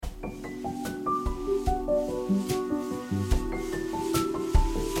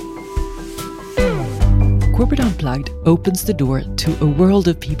Corporate Unplugged opens the door to a world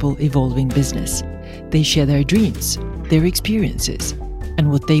of people evolving business. They share their dreams, their experiences,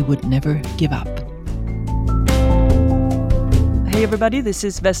 and what they would never give up. Hey everybody, this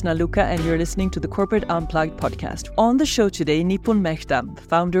is Vesna Luca and you're listening to the Corporate Unplugged podcast. On the show today, Nipun Mehta,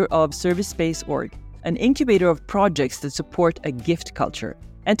 founder of ServiceSpace.org, an incubator of projects that support a gift culture.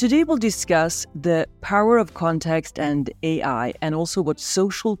 And today we'll discuss the power of context and AI and also what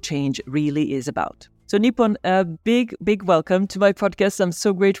social change really is about. So Nipun, a big welcome to my podcast. I'm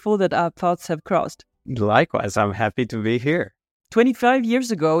so grateful that our paths have crossed. Likewise, I'm happy to be here. 25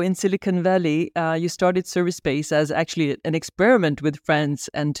 years ago in Silicon Valley, you started ServiceSpace as actually an experiment with friends.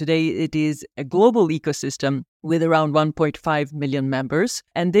 And today it is a global ecosystem with around 1.5 million members.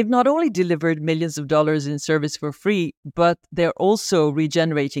 And they've not only delivered millions of dollars in service for free, but they're also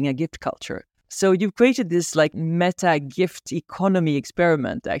regenerating a gift culture. So you've created this like meta gift economy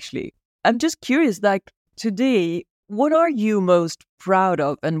experiment, actually. I'm just curious, like today, what are you most proud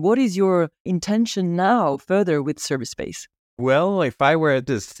of? And what is your intention now further with ServiceSpace? Well, if I were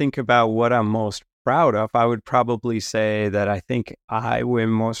to think about what I'm most proud of, I would probably say that I think I am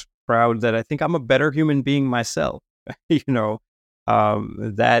most proud that I think I'm a better human being myself.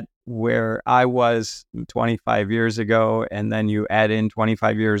 That where I was 25 years ago, and then you add in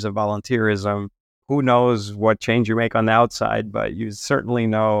 25 years of volunteerism, who knows what change you make on the outside, but you certainly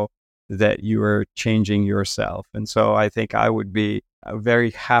know that you are changing yourself. And so I think I would be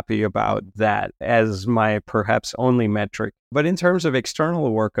very happy about that as my perhaps only metric. But in terms of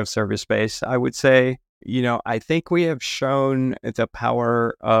external work of ServiceSpace, I would say, I think we have shown the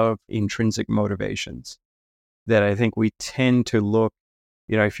power of intrinsic motivations. That I think we tend to look,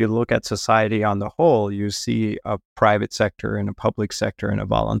 if you look at society on the whole, you see a private sector and a public sector and a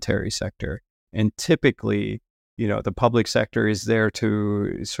voluntary sector. And typically, the public sector is there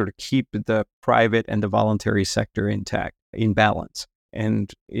to sort of keep the private and the voluntary sector intact, in balance.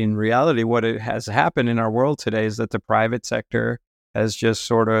 And in reality, what has happened in our world today is that the private sector has just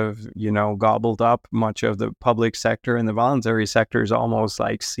sort of, gobbled up much of the public sector, and the voluntary sector is almost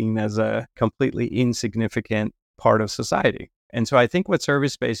like seen as a completely insignificant part of society. And so I think what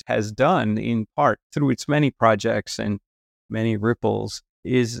ServiceSpace has done, in part through its many projects and many ripples,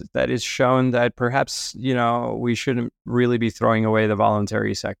 is that it's shown that perhaps, we shouldn't really be throwing away the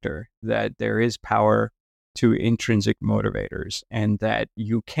voluntary sector, that there is power to intrinsic motivators, and that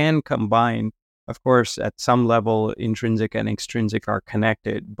you can combine, of course, at some level, intrinsic and extrinsic are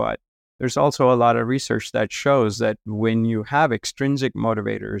connected, but there's also a lot of research that shows that when you have extrinsic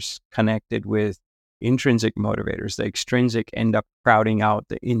motivators connected with intrinsic motivators, the extrinsic end up crowding out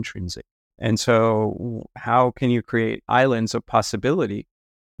the intrinsic. And so how can you create islands of possibility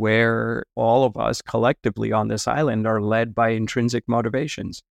where all of us collectively on this island are led by intrinsic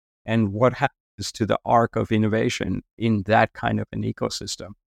motivations? And what happens to the arc of innovation in that kind of an ecosystem?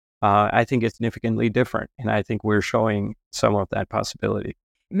 I think it's significantly different. And I think we're showing some of that possibility.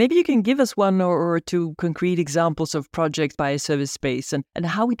 Maybe you can give us one or two concrete examples of projects by ServiceSpace and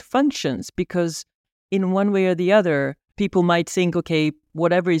how it functions, because in one way or the other, people might think, okay,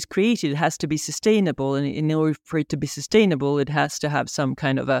 whatever is created has to be sustainable. And in order for it to be sustainable, it has to have some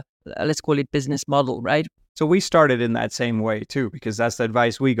kind of a, let's call it business model, right? So we started in that same way too, because that's the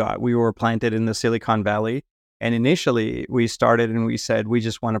advice we got. We were planted in the Silicon Valley. And initially we started and we said, we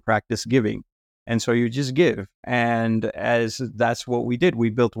just want to practice giving. And so you just give. And as that's what we did,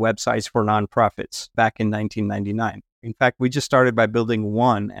 we built websites for nonprofits back in 1999. In fact, we just started by building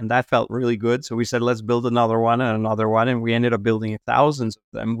one, and that felt really good. So we said, let's build another one and another one. And we ended up building thousands of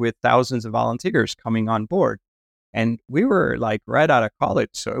them with thousands of volunteers coming on board. And we were like right out of college.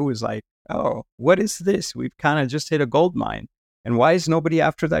 So it was like, oh, what is this? We've kind of just hit a gold mine. And why is nobody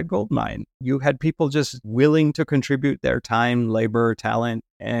after that gold mine? You had people just willing to contribute their time, labor, talent,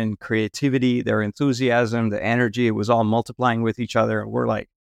 and creativity, their enthusiasm, the energy. It was all multiplying with each other. And we're like,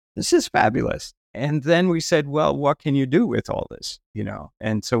 this is fabulous. And then we said, well, what can you do with all this?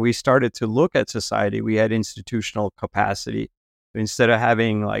 And so we started to look at society. We had institutional capacity. Instead of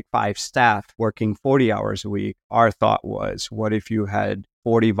having like 5 staff working 40 hours a week, our thought was, what if you had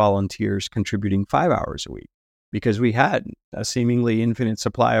 40 volunteers contributing 5 hours a week? Because we had a seemingly infinite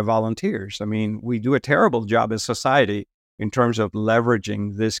supply of volunteers. I mean, we do a terrible job as society in terms of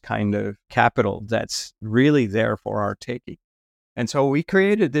leveraging this kind of capital that's really there for our taking. And so we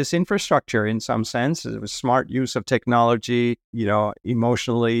created this infrastructure in some sense. It was smart use of technology,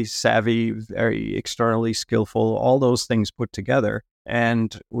 emotionally savvy, very externally skillful, all those things put together.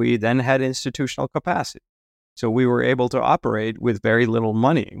 And we then had institutional capacity. So we were able to operate with very little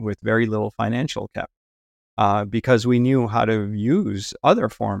money, with very little financial capital, because we knew how to use other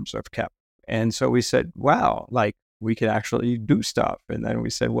forms of capital. And so we said, wow, like we can actually do stuff. And then we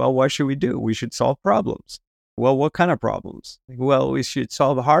said, well, what should we do? We should solve problems. Well, what kind of problems? Well, we should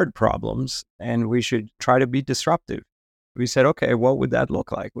solve hard problems and we should try to be disruptive. We said, okay, what would that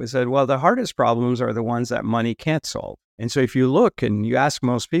look like? We said, well, the hardest problems are the ones that money can't solve. And so if you look and you ask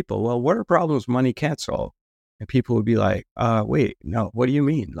most people, well, what are problems money can't solve? And people would be like, wait, no, what do you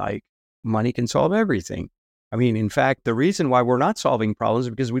mean? Like money can solve everything. I mean, in fact, the reason why we're not solving problems is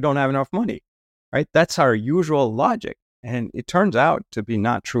because we don't have enough money, right? That's our usual logic. And it turns out to be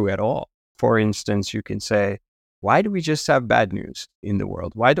not true at all. For instance, you can say, why do we just have bad news in the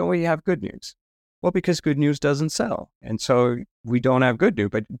world? Why don't we have good news? Well, because good news doesn't sell. And so we don't have good news.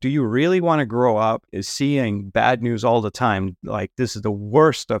 But do you really want to grow up is seeing bad news all the time? Like this is the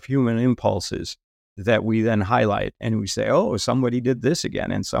worst of human impulses that we then highlight. And we say, oh, somebody did this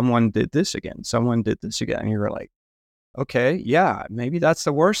again. And someone did this again. Someone did this again. And you're like, okay, yeah, maybe that's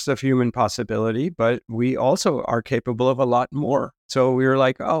the worst of human possibility, but we also are capable of a lot more. So we were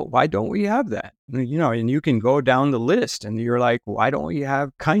like, oh, why don't we have that? You know, and you can go down the list and you're like, why don't we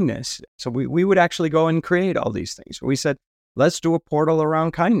have kindness? So we would actually go and create all these things. We said, let's do a portal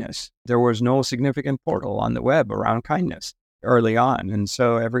around kindness. There was no significant portal on the web around kindness early on. And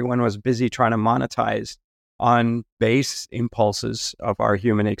so everyone was busy trying to monetize on base impulses of our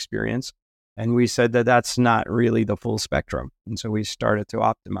human experience. And we said that that's not really the full spectrum. And so we started to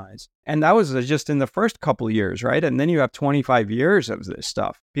optimize. And that was just in the first couple of years, right? And then you have 25 years of this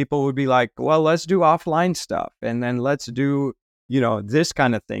stuff. People would be like, well, let's do offline stuff. And then let's do, you know, this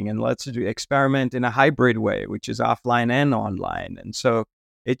kind of thing. And let's do experiment in a hybrid way, which is offline and online. And so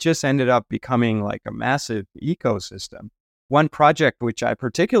it just ended up becoming like a massive ecosystem. One project which I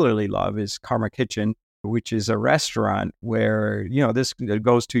particularly love is Karma Kitchen, which is a restaurant where, you know, this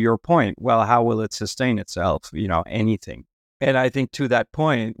goes to your point. Well, how will it sustain itself? You know, anything. And I think to that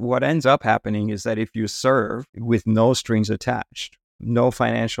point, what ends up happening is that if you serve with no strings attached, no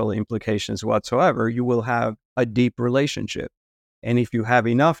financial implications whatsoever, you will have a deep relationship. And if you have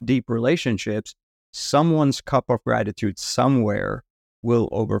enough deep relationships, someone's cup of gratitude somewhere will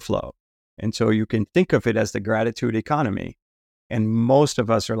overflow. And so you can think of it as the gratitude economy. And most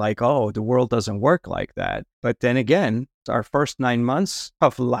of us are like, oh, the world doesn't work like that. But then again, our first 9 months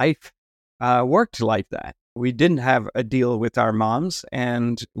of life worked like that. We didn't have a deal with our moms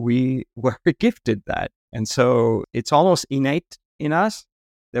and we were gifted that. And so it's almost innate in us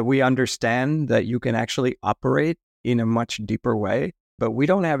that we understand that you can actually operate in a much deeper way. But we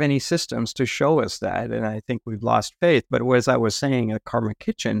don't have any systems to show us that. And I think we've lost faith. But as I was saying, at Karma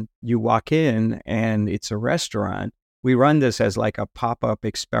Kitchen, you walk in and it's a restaurant. We run this as like a pop-up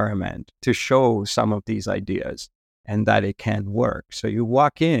experiment to show some of these ideas and that it can work. So you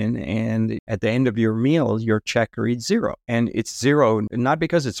walk in and at the end of your meal, your check reads zero. And it's zero, not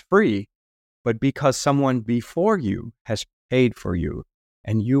because it's free, but because someone before you has paid for you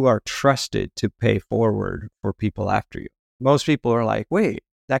and you are trusted to pay forward for people after you. Most people are like, wait,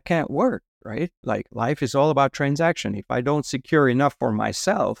 that can't work, right? Like life is all about transaction. If I don't secure enough for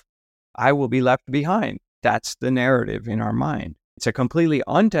myself, I will be left behind. That's the narrative in our mind. It's a completely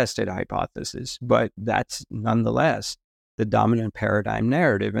untested hypothesis, but that's nonetheless the dominant paradigm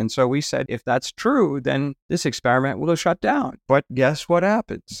narrative. And so we said, if that's true, then this experiment will shut down. But guess what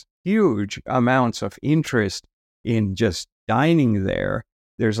happens? Huge amounts of interest in just dining there.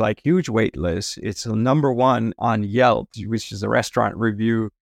 There's like huge wait lists. It's number one on Yelp, which is a restaurant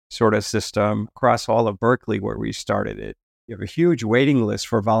review sort of system across all of Berkeley where we started it. You have a huge waiting list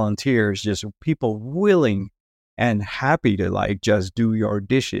for volunteers, just people willing and happy to like just do your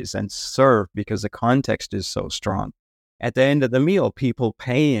dishes and serve because the context is so strong. At the end of the meal, people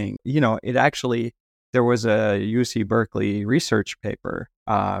paying, you know, there was a UC Berkeley research paper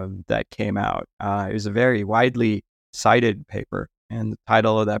that came out. It was a very widely cited paper. And the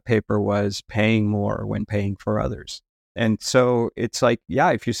title of that paper was Paying More When Paying for Others. And so it's like,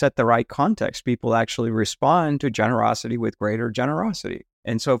 yeah, if you set the right context, people actually respond to generosity with greater generosity.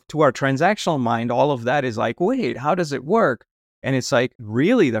 And so to our transactional mind, all of that is like, wait, how does it work? And it's like,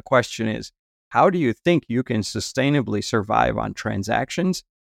 really, the question is, how do you think you can sustainably survive on transactions?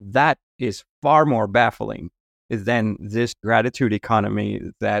 That is far more baffling than this gratitude economy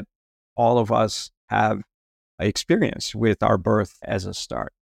that all of us have experienced with our birth as a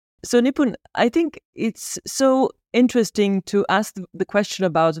start. So Nipun, I think it's so interesting to ask the question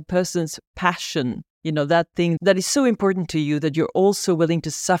about a person's passion, you know, that thing that is so important to you that you're also willing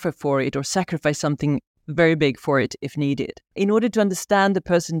to suffer for it or sacrifice something very big for it if needed, in order to understand the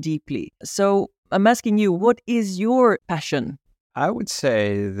person deeply. So I'm asking you, what is your passion? I would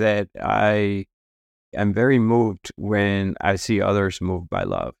say that I am very moved when I see others moved by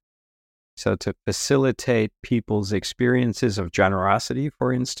love. So to facilitate people's experiences of generosity,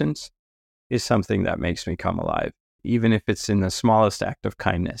 for instance, is something that makes me come alive. Even if it's in the smallest act of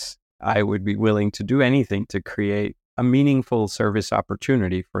kindness, I would be willing to do anything to create a meaningful service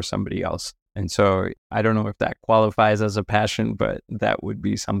opportunity for somebody else. And so I don't know if that qualifies as a passion, but that would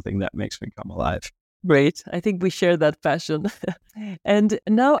be something that makes me come alive. Great. I think we share that passion. And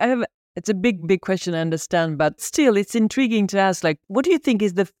now it's a big question, I understand, but still it's intriguing to ask, like, what do you think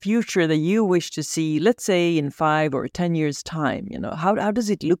is the future that you wish to see, let's say in 5 or 10 years' time? How does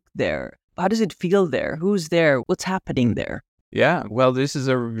it look there? How does it feel there? Who's there? What's happening there? Yeah, well, this is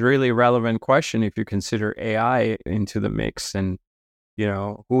a really relevant question if you consider AI into the mix and,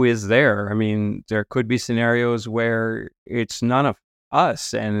 who is there? I mean, there could be scenarios where it's none of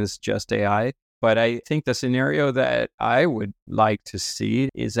us and it's just AI. But I think the scenario that I would like to see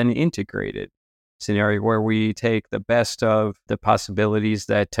is an integrated scenario where we take the best of the possibilities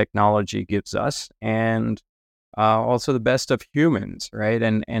that technology gives us and also the best of humans, right?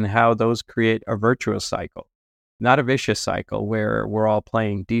 And how those create a virtuous cycle, not a vicious cycle where we're all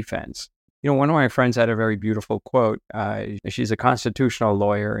playing defense. One of my friends had a very beautiful quote. She's a constitutional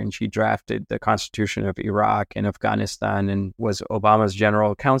lawyer, and she drafted the Constitution of Iraq and Afghanistan and was Obama's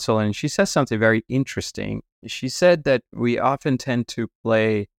general counsel. And she says something very interesting. She said that we often tend to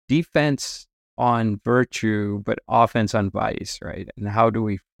play defense on virtue, but offense on vice, right? And how do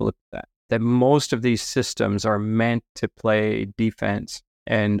we flip that? That most of these systems are meant to play defense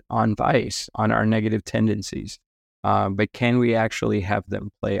and on vice, on our negative tendencies. But can we actually have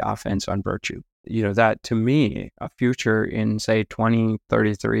them play offense on virtue? That to me, a future in, say,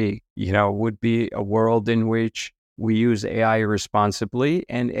 2033, would be a world in which we use AI responsibly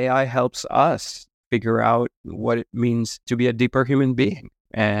and AI helps us figure out what it means to be a deeper human being.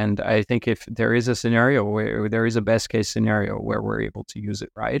 And I think if there is a scenario where there is a best case scenario where we're able to use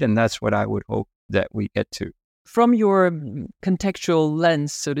it right, and that's what I would hope that we get to. From your contextual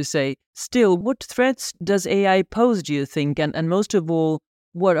lens, so to say, still, what threats does AI pose, do you think? And most of all,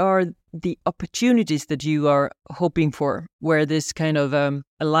 what are the opportunities that you are hoping for, where this kind of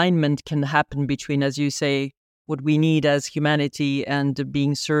alignment can happen between, as you say, what we need as humanity and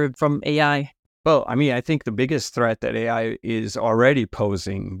being served from AI? Well, I mean, I think the biggest threat that AI is already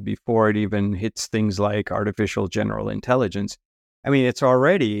posing before it even hits things like artificial general intelligence, I mean, it's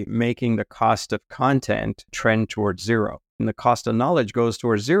already making the cost of content trend towards zero. And the cost of knowledge goes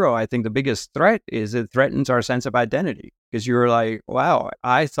towards zero. I think the biggest threat is it threatens our sense of identity. Because you're like, wow,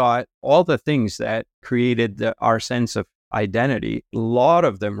 I thought all the things that created our sense of identity, a lot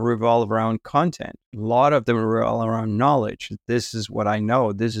of them revolve around content. A lot of them revolve around knowledge. This is what I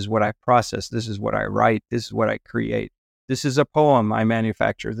know. This is what I process. This is what I write. This is what I create. This is a poem I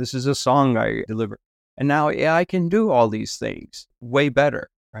manufacture. This is a song I deliver. And now AI can do all these things way better,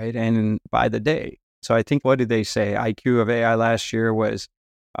 right? And by the day. So I think, what did they say? IQ of AI last year was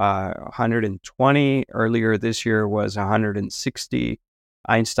 120. Earlier this year was 160.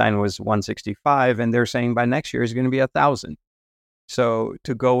 Einstein was 165. And they're saying by next year is going to be 1,000. So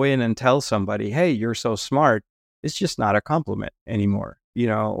to go in and tell somebody, hey, you're so smart, it's just not a compliment anymore,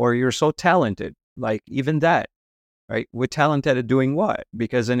 or you're so talented, like even that. Right? We're talented at doing what?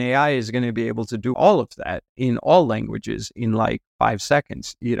 Because an AI is going to be able to do all of that in all languages in like 5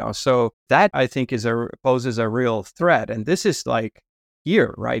 seconds, So that, I think, poses a real threat. And this is like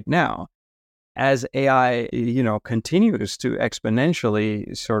here right now. As AI, continues to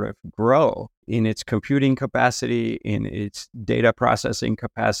exponentially sort of grow in its computing capacity, in its data processing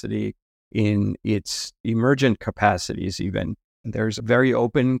capacity, in its emergent capacities even. There's very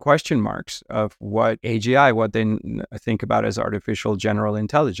open question marks of what AGI, what they think about as artificial general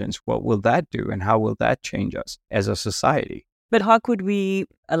intelligence. What will that do and how will that change us as a society? But how could we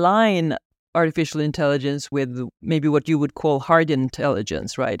align artificial intelligence with maybe what you would call hard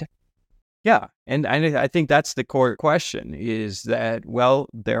intelligence, right? Yeah. And I think that's the core question is that, well,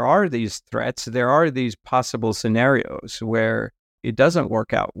 there are these threats, there are these possible scenarios where it doesn't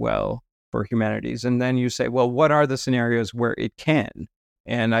work out well for humanities. And then you say, well, what are the scenarios where it can?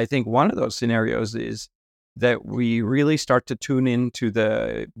 And I think one of those scenarios is that we really start to tune into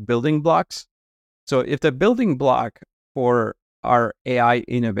the building blocks. So if the building block for our AI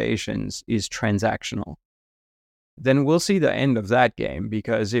innovations is transactional, then we'll see the end of that game.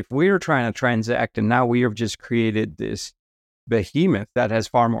 Because if we're trying to transact and now we have just created this behemoth that has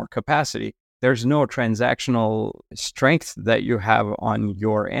far more capacity, there's no transactional strength that you have on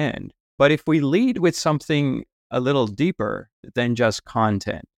your end. But if we lead with something a little deeper than just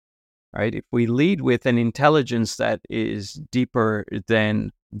content, right? If we lead with an intelligence that is deeper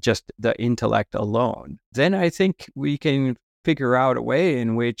than just the intellect alone, then I think we can figure out a way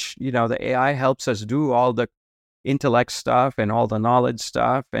in which, the AI helps us do all the intellect stuff and all the knowledge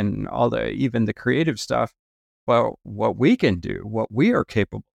stuff and even the creative stuff. Well, what we can do, what we are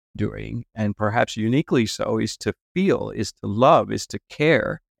capable of doing, and perhaps uniquely so, is to feel, is to love, is to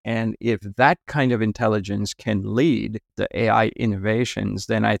care. And if that kind of intelligence can lead the AI innovations,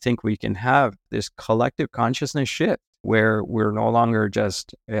 then I think we can have this collective consciousness shift where we're no longer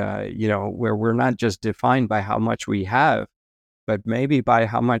just, where we're not just defined by how much we have, but maybe by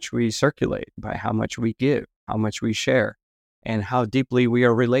how much we circulate, by how much we give, how much we share, and how deeply we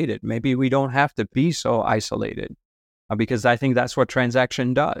are related. Maybe we don't have to be so isolated, because I think that's what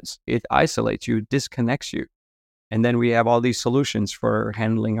transaction does. It isolates you, disconnects you. And then we have all these solutions for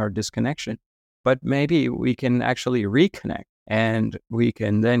handling our disconnection. But maybe we can actually reconnect, and we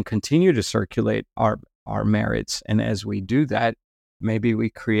can then continue to circulate our merits. And as we do that, maybe we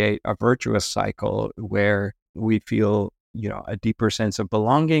create a virtuous cycle where we feel, a deeper sense of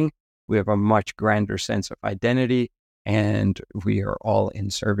belonging. We have a much grander sense of identity, and we are all in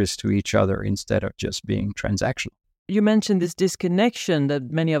service to each other instead of just being transactional. You mentioned this disconnection that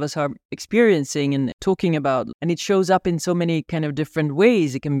many of us are experiencing and talking about, and it shows up in so many kind of different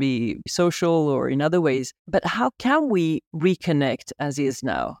ways. It can be social or in other ways. But how can we reconnect as is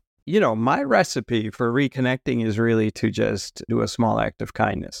now? My recipe for reconnecting is really to just do a small act of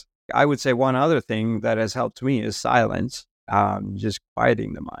kindness. I would say one other thing that has helped me is silence, just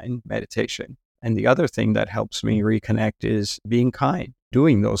quieting the mind, meditation. And the other thing that helps me reconnect is being kind,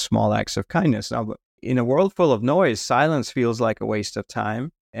 doing those small acts of kindness. Now, in a world full of noise, silence feels like a waste of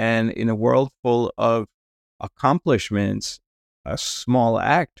time. And in a world full of accomplishments, a small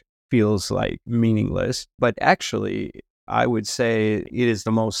act feels like meaningless. But actually, I would say it is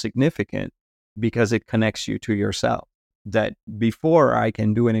the most significant because it connects you to yourself. That before I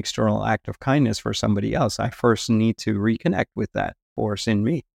can do an external act of kindness for somebody else, I first need to reconnect with that force in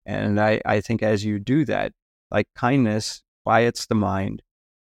me. And I think as you do that, like kindness quiets the mind.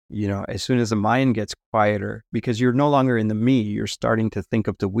 As soon as the mind gets quieter, because you're no longer in the me, you're starting to think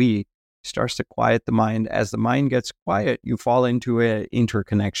of the we, starts to quiet the mind. As the mind gets quiet, you fall into an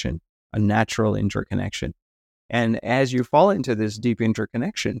interconnection, a natural interconnection. And as you fall into this deep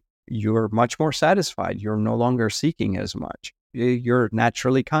interconnection, you're much more satisfied. You're no longer seeking as much. You're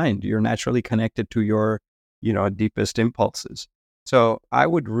naturally kind. You're naturally connected to your, deepest impulses. So I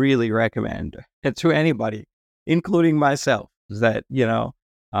would really recommend to anybody, including myself, that,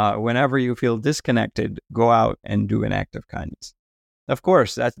 whenever you feel disconnected, go out and do an act of kindness. Of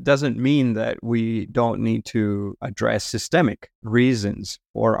course, that doesn't mean that we don't need to address systemic reasons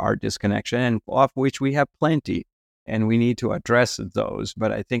for our disconnection, and of which we have plenty, and we need to address those.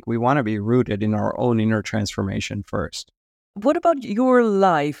 But I think we want to be rooted in our own inner transformation first. What about your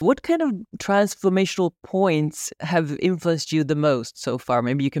life? What kind of transformational points have influenced you the most so far?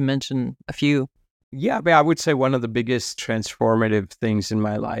 Maybe you can mention a few. Yeah, but I would say one of the biggest transformative things in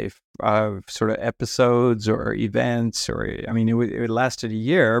my life, sort of episodes or events, it lasted a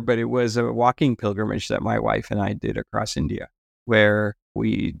year, but it was a walking pilgrimage that my wife and I did across India, where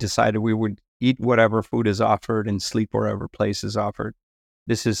we decided we would eat whatever food is offered and sleep wherever place is offered.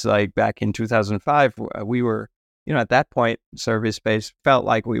 This is like back in 2005. We were, at that point, service-based felt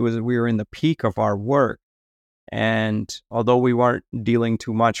like we were in the peak of our work. And although we weren't dealing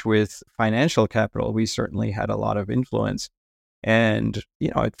too much with financial capital, we certainly had a lot of influence. And,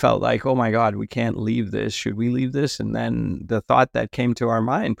 it felt like, oh my God, we can't leave this. Should we leave this? And then the thought that came to our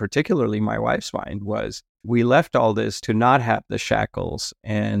mind, particularly my wife's mind, was we left all this to not have the shackles.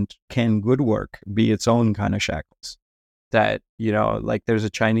 And can good work be its own kind of shackles? That, like there's a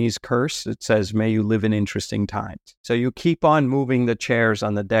Chinese curse that says, may you live in interesting times. So you keep on moving the chairs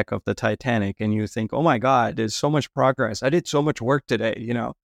on the deck of the Titanic and you think, oh my God, there's so much progress. I did so much work today,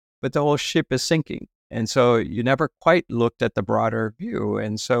 but the whole ship is sinking. And so you never quite looked at the broader view.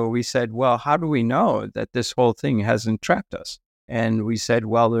 And so we said, well, how do we know that this whole thing hasn't trapped us? And we said,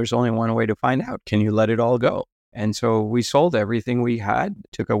 well, there's only one way to find out. Can you let it all go? And so we sold everything we had,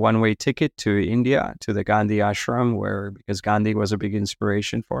 took a one-way ticket to India, to the Gandhi ashram, because Gandhi was a big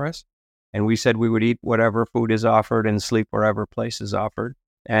inspiration for us. And we said we would eat whatever food is offered and sleep wherever place is offered.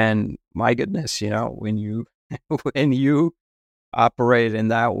 And my goodness, when you when you operate in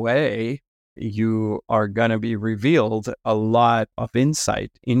that way, you are going to be revealed a lot of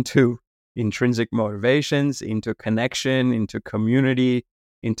insight into intrinsic motivations, into connection, into community,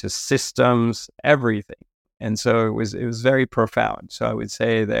 into systems, everything. And so it was very profound. So I would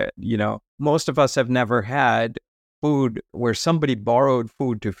say that, most of us have never had food where somebody borrowed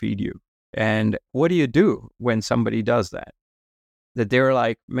food to feed you. And what do you do when somebody does that? that they were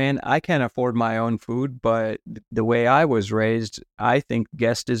like, man, I can't afford my own food, but the way I was raised, I think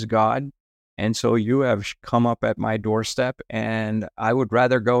guest is God. And so you have come up at my doorstep, and I would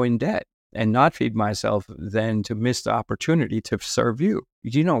rather go in debt and not feed myself than to miss the opportunity to serve you.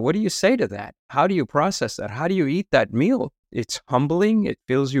 What do you say to that? How do you process that? How do you eat that meal? It's humbling. It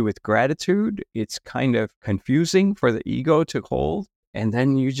fills you with gratitude. It's kind of confusing for the ego to hold. And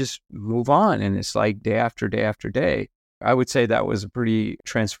then you just move on. And it's like day after day after day. I would say that was a pretty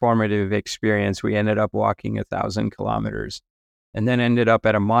transformative experience. We ended up walking 1,000 kilometers and then ended up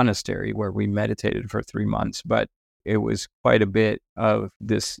at a monastery where we meditated for 3 months. But it was quite a bit of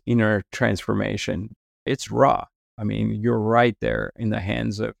this inner transformation. It's raw. I mean, you're right there in the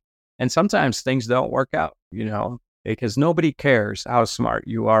hands of, and sometimes things don't work out, because nobody cares how smart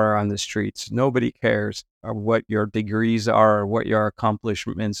you are on the streets. Nobody cares what your degrees are or what your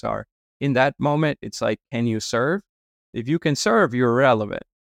accomplishments are. In that moment, it's like, can you serve? If you can serve, you're relevant.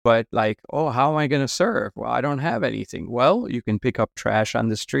 But like, oh, how am I going to serve? Well, I don't have anything. Well, you can pick up trash on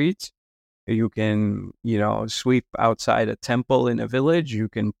the streets. You can, sweep outside a temple in a village. You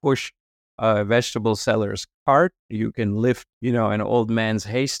can push a vegetable seller's cart. You can lift, an old man's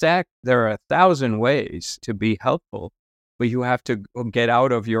haystack. There are 1,000 ways to be helpful, but you have to get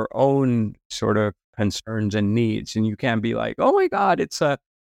out of your own sort of concerns and needs. And you can't be like, oh my God, it's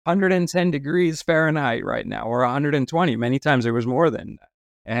 110 degrees Fahrenheit right now, or 120. Many times it was more than that.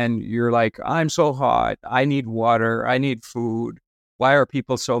 And you're like, I'm so hot. I need water. I need food. Why are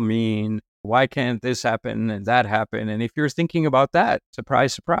people so mean? Why can't this happen and that happen? And if you're thinking about that,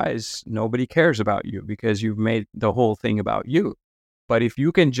 surprise, surprise, nobody cares about you because you've made the whole thing about you. But if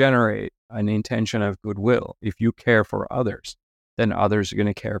you can generate an intention of goodwill, if you care for others, then others are going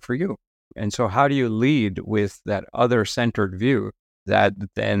to care for you. And so how do you lead with that other-centered view that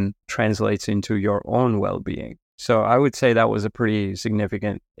then translates into your own well-being? So I would say that was a pretty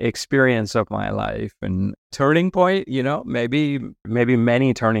significant experience of my life and turning point, maybe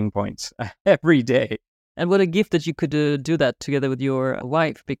many turning points every day. And what a gift that you could do that together with your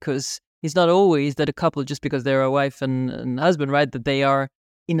wife, because it's not always that a couple, just because they're a wife and husband, right, that they are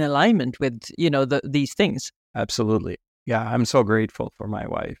in alignment with, these things. Absolutely. Yeah, I'm so grateful for my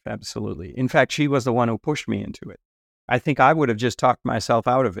wife. Absolutely. In fact, she was the one who pushed me into it. I think I would have just talked myself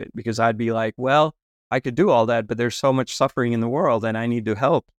out of it because I'd be like, well, I could do all that, but there's so much suffering in the world and I need to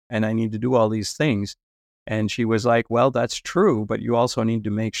help and I need to do all these things. And she was like, well, that's true, but you also need to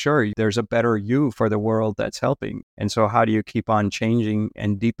make sure there's a better you for the world that's helping. And so how do you keep on changing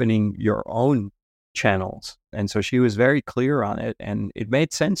and deepening your own channels? And so she was very clear on it and it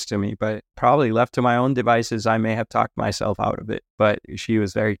made sense to me, but probably left to my own devices, I may have talked myself out of it, but she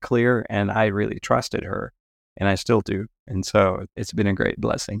was very clear and I really trusted her and I still do. And so it's been a great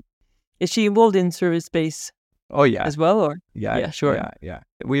blessing. Is she involved in service space? Oh, yeah. As well? Or Yeah, sure. Yeah.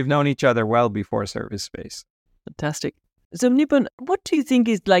 We've known each other well before service space. Fantastic. So, Nipun, what do you think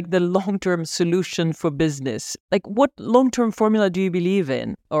is like the long-term solution for business? Like, what long-term formula do you believe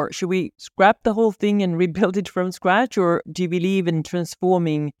in? Or should we scrap the whole thing and rebuild it from scratch? Or do you believe in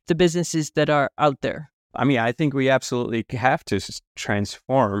transforming the businesses that are out there? I mean, I think we absolutely have to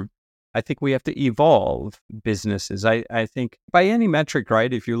transform. I think we have to evolve businesses. I think by any metric,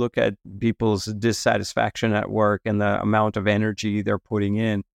 right? If you look at people's dissatisfaction at work and the amount of energy they're putting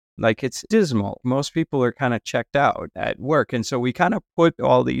in, like it's dismal. Most people are kind of checked out at work. And so we kind of put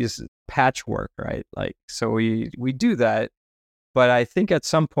all these patchwork, right? Like, so we do that. But I think at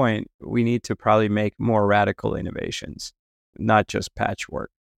some point we need to probably make more radical innovations, not just patchwork.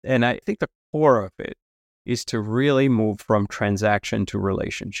 And I think the core of it is to really move from transaction to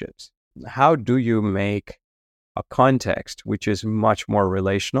relationships. How do you make a context which is much more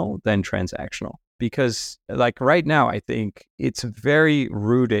relational than transactional? Because like right now, I think it's very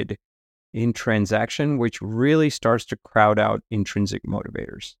rooted in transaction, which really starts to crowd out intrinsic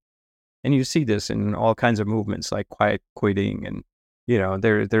motivators. And you see this in all kinds of movements like quiet quitting. And,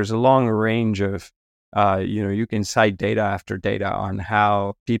 there's a long range of, you can cite data after data on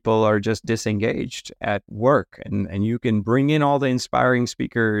how people are just disengaged at work. And you can bring in all the inspiring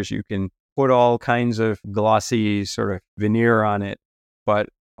speakers. You can put all kinds of glossy sort of veneer on it. But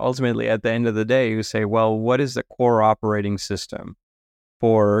ultimately, at the end of the day, you say, well, what is the core operating system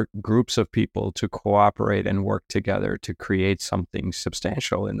for groups of people to cooperate and work together to create something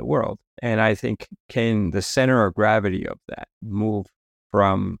substantial in the world? And I think, can the center of gravity of that move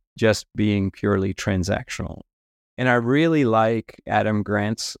from just being purely transactional? And I really like Adam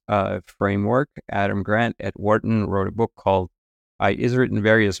Grant's framework. Adam Grant at Wharton wrote a book called, he's written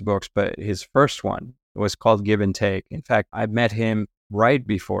various books, but his first one was called Give and Take. In fact, I met him right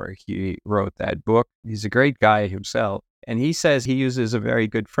before he wrote that book. He's a great guy himself. And he says he uses a very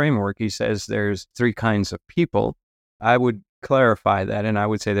good framework. He says there's three kinds of people. I would clarify that, and I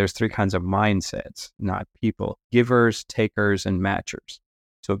would say there's three kinds of mindsets, not people: givers, takers, and matchers.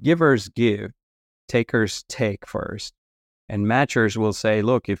 So givers give, takers take first, and matchers will say,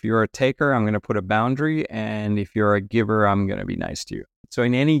 look, if you're a taker, I'm going to put a boundary, and if you're a giver, I'm going to be nice to you. So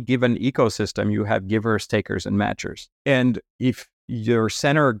in any given ecosystem, you have givers, takers, and matchers. And if your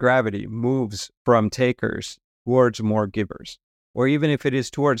center of gravity moves from takers towards more givers, or even if it is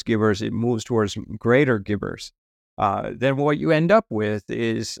towards givers, it moves towards greater givers, then what you end up with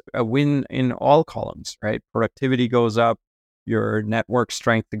is a win in all columns, right? Productivity goes up, your network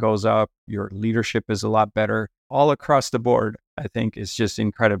strength goes up, your leadership is a lot better. All across the board, I think, is just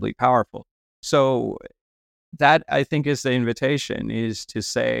incredibly powerful. So that, I think, is the invitation, is to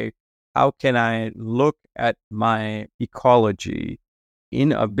say, how can I look at my ecology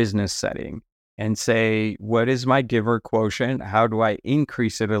in a business setting and say, what is my giver quotient? How do I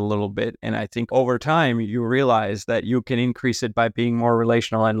increase it a little bit? And I think over time, you realize that you can increase it by being more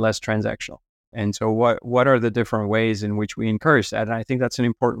relational and less transactional. And so what are the different ways in which we encourage that? And I think that's an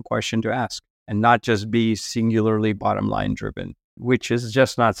important question to ask, and not just be singularly bottom line driven, which is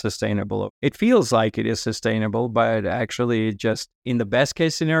just not sustainable. It feels like it is sustainable, but actually just in the best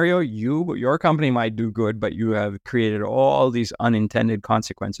case scenario, your company might do good, but you have created all these unintended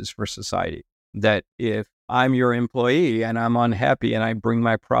consequences for society. That if I'm your employee and I'm unhappy and I bring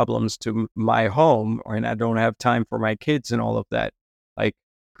my problems to my home, and I don't have time for my kids and all of that, like,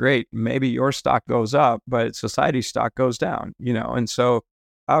 great, maybe your stock goes up, but society's stock goes down, And so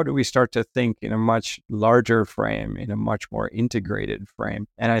how do we start to think in a much larger frame, in a much more integrated frame?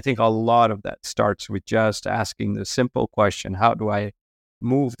 And I think a lot of that starts with just asking the simple question, how do I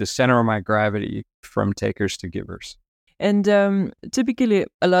move the center of my gravity from takers to givers? And typically,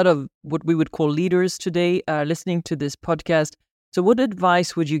 a lot of what we would call leaders today are listening to this podcast. So what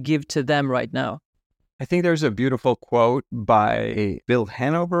advice would you give to them right now? I think there's a beautiful quote by Bill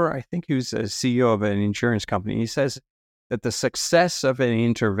Hanover. I think he was a CEO of an insurance company. He says that the success of an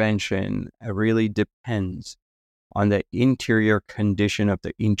intervention really depends on the interior condition of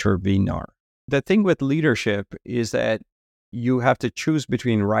the intervenor. The thing with leadership is that you have to choose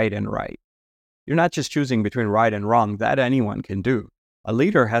between right and right. You're not just choosing between right and wrong. That anyone can do. A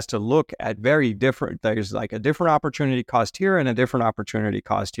leader has to look at there's like a different opportunity cost here and a different opportunity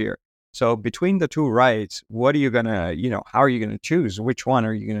cost here. So between the two rights, what are you going to, how are you going to choose? Which one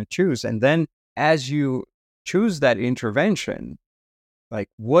are you going to choose? And then as you choose that intervention, like,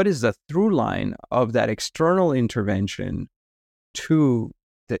 what is the through line of that external intervention to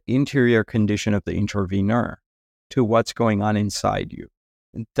the interior condition of the intervenor, to what's going on inside you?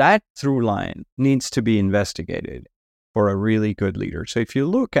 And that through line needs to be investigated for a really good leader. So if you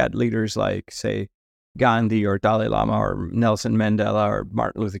look at leaders like, say, Gandhi or Dalai Lama or Nelson Mandela or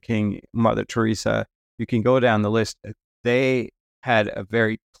Martin Luther King, Mother Teresa, you can go down the list. They had a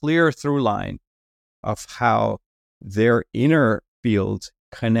very clear through line of how their inner fields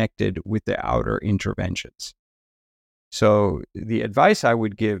connected with the outer interventions. So the advice I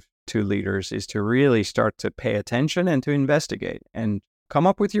would give to leaders is to really start to pay attention and to investigate and come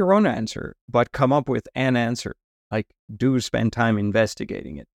up with your own answer, but come up with an answer. Like, do spend time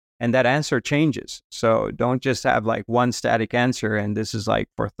investigating it. And that answer changes. So don't just have like one static answer and this is like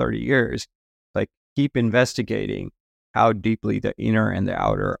for 30 years. Like, keep investigating how deeply the inner and the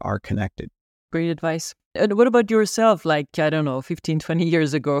outer are connected. Great advice. And what about yourself? Like, I don't know, 15, 20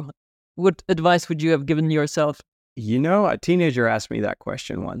 years ago, what advice would you have given yourself? A teenager asked me that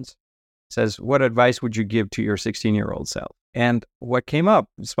question once. Says, what advice would you give to your 16-year-old self? And what came up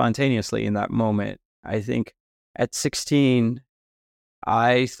spontaneously in that moment, I think at 16,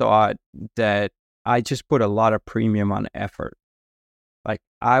 I thought that I just put a lot of premium on effort. Like,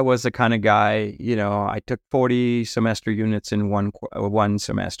 I was the kind of guy, I took 40 semester units in one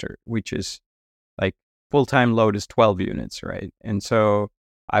semester, which is like full-time load is 12 units, right? And so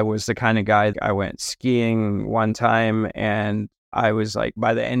I was the kind of guy, I went skiing one time and I was like,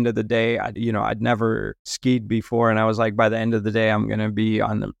 by the end of the day, I'd never skied before. And I was like, by the end of the day, I'm going to be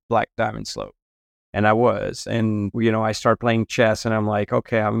on the Black Diamond Slope. And I was. And, I start playing chess and I'm like,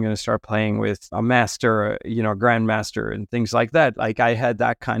 okay, I'm going to start playing with a master, grandmaster and things like that. Like, I had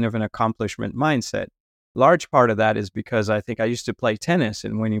that kind of an accomplishment mindset. Large part of that is because I think I used to play tennis.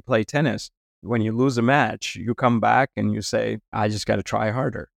 And when you play tennis, when you lose a match, you come back and you say, I just got to try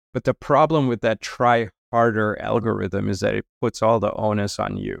harder. But the problem with that try harder algorithm is that it puts all the onus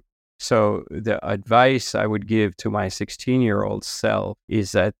on you. So the advice I would give to my 16-year-old self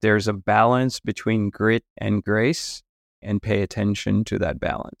is that there's a balance between grit and grace, and pay attention to that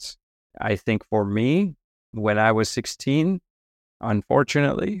balance. I think for me, When I was 16,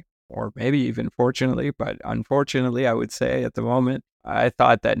 unfortunately, or maybe even fortunately, but unfortunately, I would say at the moment, I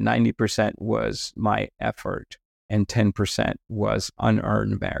thought that 90% was my effort and 10% was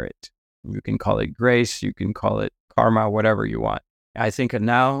unearned merit. You can call it grace, you can call it karma, whatever you want. I think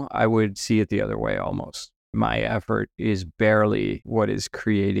now I would see it the other way almost. My effort is barely what is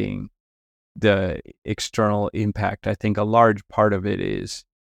creating the external impact. I think a large part of it is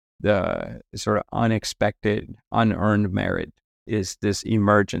the sort of unexpected, unearned merit is this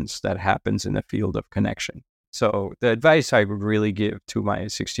emergence that happens in the field of connection. So the advice I would really give to my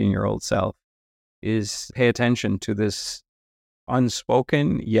 16-year-old self is pay attention to this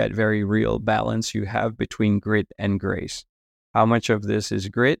unspoken yet very real balance you have between grit and grace. How much of this is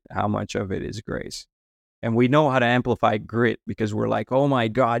grit? How much of it is grace? And we know how to amplify grit because we're like, oh my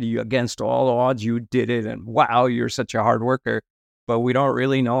God, you against all odds, you did it. And wow, you're such a hard worker. But we don't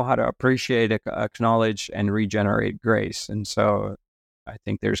really know how to appreciate, acknowledge, and regenerate grace. And so I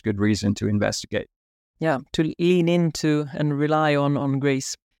think there's good reason to investigate. Yeah, to lean into and rely on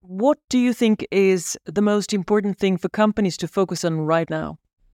grace. What do you think is the most important thing for companies to focus on right now?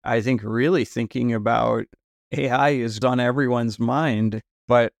 I think really thinking about AI is on everyone's mind,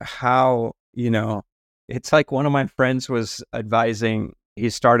 but how, it's like one of my friends was advising, he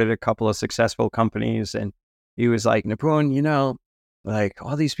started a couple of successful companies and he was like, Nipun, like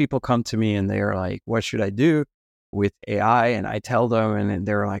all these people come to me and they're like, what should I do with AI? And I tell them and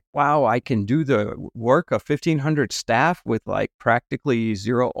they're like, wow, I can do the work of 1,500 staff with like practically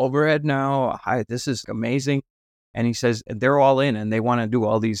zero overhead now. Hi, this is amazing. And he says, they're all in and they want to do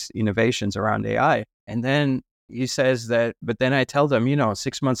all these innovations around AI. And then he says that, but then I tell them,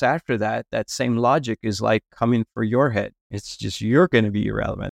 6 months after that, that same logic is like coming for your head. It's just, you're going to be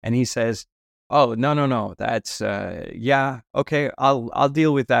irrelevant. And he says, oh, no, that's, yeah, okay, I'll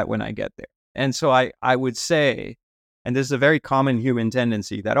deal with that when I get there. And so I would say, and this is a very common human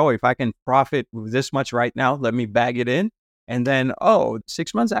tendency that, if I can profit this much right now, let me bag it in. And then,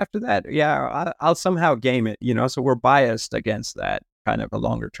 6 months after that, yeah, I'll somehow game it, so we're biased against that kind of a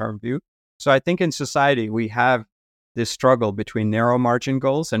longer term view. So I think in society, we have this struggle between narrow margin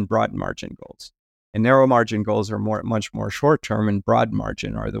goals and broad margin goals. And narrow margin goals are much more short term, and broad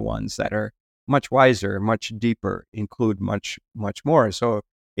margin are the ones that are much wiser, much deeper, include much more. So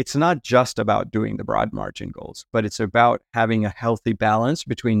it's not just about doing the broad margin goals, but it's about having a healthy balance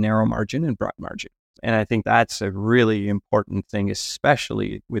between narrow margin and broad margin. And I think that's a really important thing,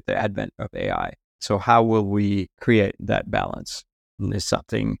 especially with the advent of AI. So how will we create that balance? And it's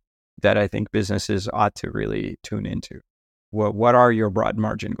something that I think businesses ought to really tune into. What are your broad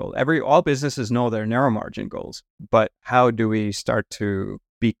margin goals? All businesses know their narrow margin goals, but how do we start to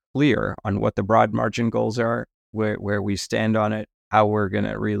be clear on what the broad margin goals are, where we stand on it, how we're going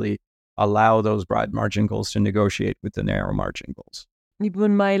to really allow those broad margin goals to negotiate with the narrow margin goals.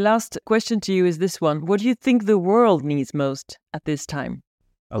 Nipun, my last question to you is this one. What do you think the world needs most at this time?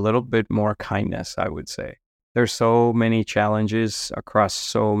 A little bit more kindness, I would say. There's so many challenges across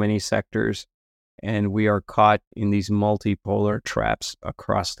so many sectors, and we are caught in these multipolar traps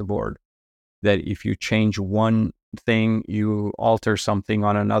across the board, that if you change one thing, you alter something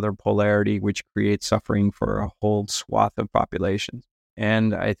on another polarity, which creates suffering for a whole swath of populations.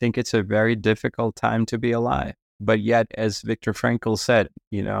 And I think it's a very difficult time to be alive. But yet, as Viktor Frankl said,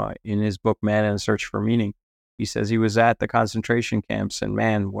 in his book, Man in Search for Meaning, he says he was at the concentration camps, and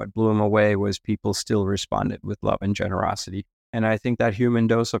man, what blew him away was people still responded with love and generosity. And I think that human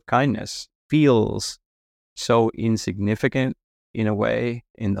dose of kindness feels so insignificant in a way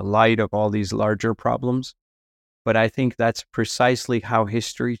in the light of all these larger problems. But I think that's precisely how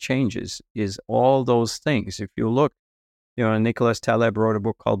history changes, is all those things. If you look, Nicholas Taleb wrote a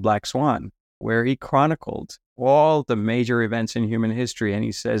book called Black Swan, where he chronicled all the major events in human history. And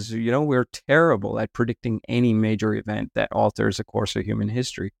he says, we're terrible at predicting any major event that alters the course of human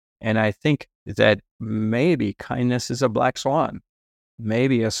history. And I think that maybe kindness is a black swan.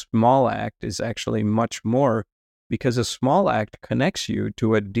 Maybe a small act is actually much more, because a small act connects you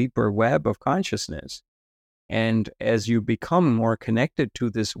to a deeper web of consciousness. And as you become more connected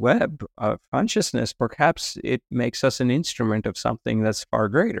to this web of consciousness, perhaps it makes us an instrument of something that's far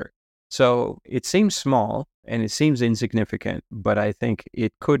greater. So it seems small and it seems insignificant, but I think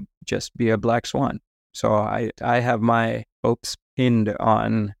it could just be a black swan. So I have my hopes pinned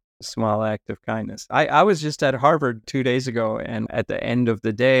on a small act of kindness. I was just at Harvard 2 days ago, and at the end of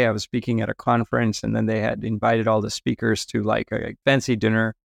the day, I was speaking at a conference, and then they had invited all the speakers to like a fancy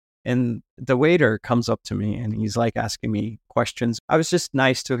dinner. And the waiter comes up to me and he's like asking me questions. I was just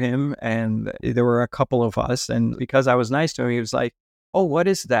nice to him, and there were a couple of us. And because I was nice to him, he was like, oh, what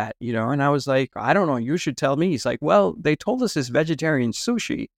is that? And I was like, I don't know. You should tell me. He's like, well, they told us it's vegetarian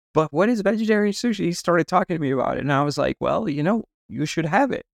sushi, but what is vegetarian sushi? He started talking to me about it. And I was like, well, you should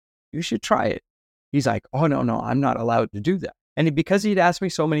have it. You should try it. He's like, oh, no, I'm not allowed to do that. And because he'd asked me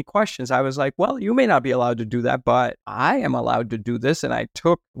so many questions, I was like, well, you may not be allowed to do that, but I am allowed to do this. And I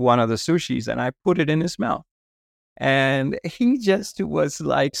took one of the sushis and I put it in his mouth. And he just was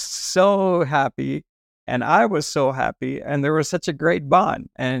like so happy. And I was so happy. And there was such a great bond.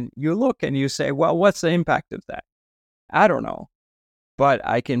 And you look and you say, well, what's the impact of that? I don't know. But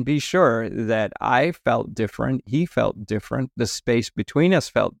I can be sure that I felt different. He felt different. The space between us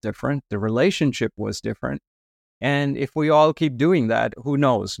felt different. The relationship was different. And if we all keep doing that, who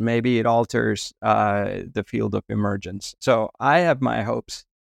knows? Maybe it alters the field of emergence. So I have my hopes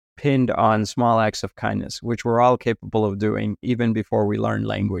pinned on small acts of kindness, which we're all capable of doing even before we learn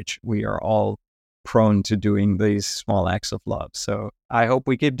language. We are all prone to doing these small acts of love. So I hope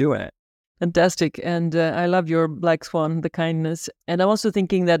we keep doing it. Fantastic. And I love your black swan, the kindness. And I'm also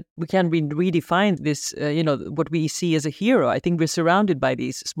thinking that we can redefine this, what we see as a hero. I think we're surrounded by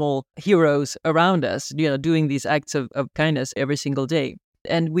these small heroes around us, doing these acts of kindness every single day.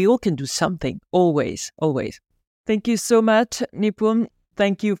 And we all can do something, always, always. Thank you so much, Nipun.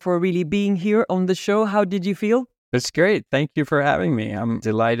 Thank you for really being here on the show. How did you feel? It's great. Thank you for having me. I'm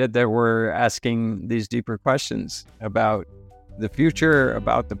delighted that we're asking these deeper questions about the future,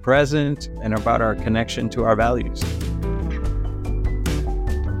 about the present, and about our connection to our values.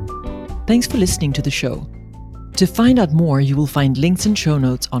 Thanks for listening to the show. To find out more, you will find links and show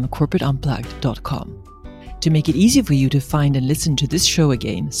notes on corporateunplugged.com. To make it easy for you to find and listen to this show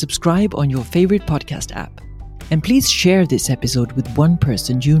again, subscribe on your favorite podcast app. And please share this episode with one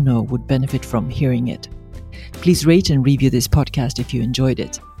person you know would benefit from hearing it. Please rate and review this podcast if you enjoyed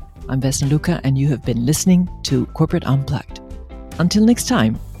it. I'm Vesna Luca, and you have been listening to Corporate Unplugged. Until next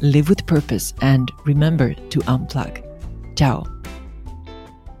time, live with purpose and remember to unplug. Ciao.